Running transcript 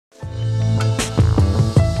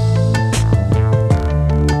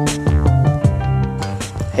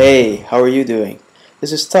Hey, how are you doing?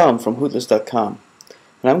 This is Tom from Hootless.com,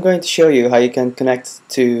 and I'm going to show you how you can connect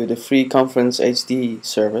to the free Conference HD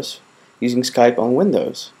service using Skype on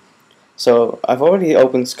Windows. So I've already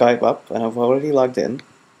opened Skype up and I've already logged in,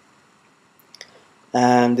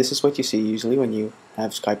 and this is what you see usually when you have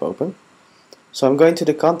Skype open. So I'm going to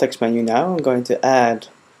the context menu now. I'm going to add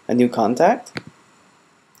a new contact.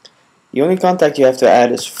 The only contact you have to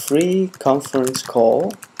add is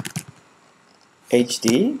FreeConferenceCall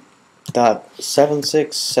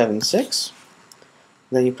HD.7676.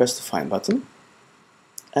 Then you press the find button,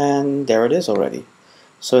 and there it is already.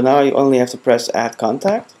 So now you only have to press add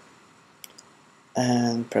contact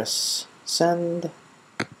and press send,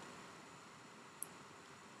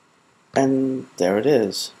 and there it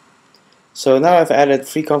is. So now I've added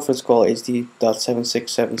FreeConferenceCall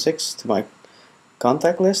HD.7676 to my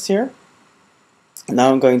contact list here.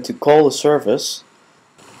 Now I'm going to call the service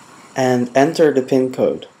and enter the PIN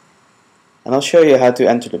code. And I'll show you how to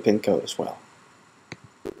enter the PIN code as well.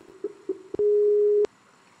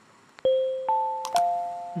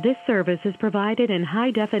 This service is provided in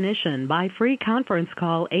high definition by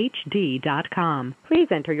FreeConferenceCallHD.com. Please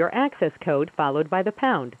enter your access code followed by the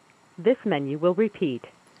pound. This menu will repeat.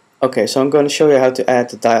 Okay, so I'm going to show you how to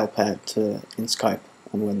add the dial pad in Skype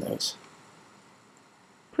on Windows.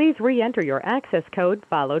 Please re-enter your access code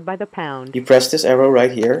followed by the pound. You press this arrow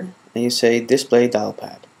right here and you say display dial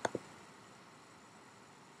pad.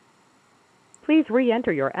 Please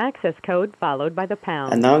re-enter your access code followed by the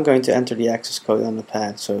pound. And now I'm going to enter the access code on the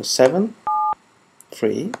pad. So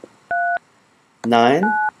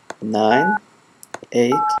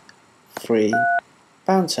 73998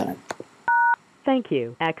 pound sign. Thank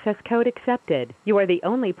you. Access code accepted. You are the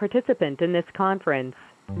only participant in this conference.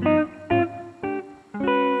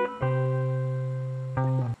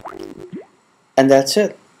 And that's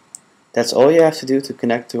it. That's all you have to do to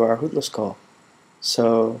connect to our Hootless call.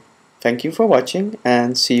 So thank you for watching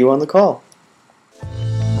and see you on the call.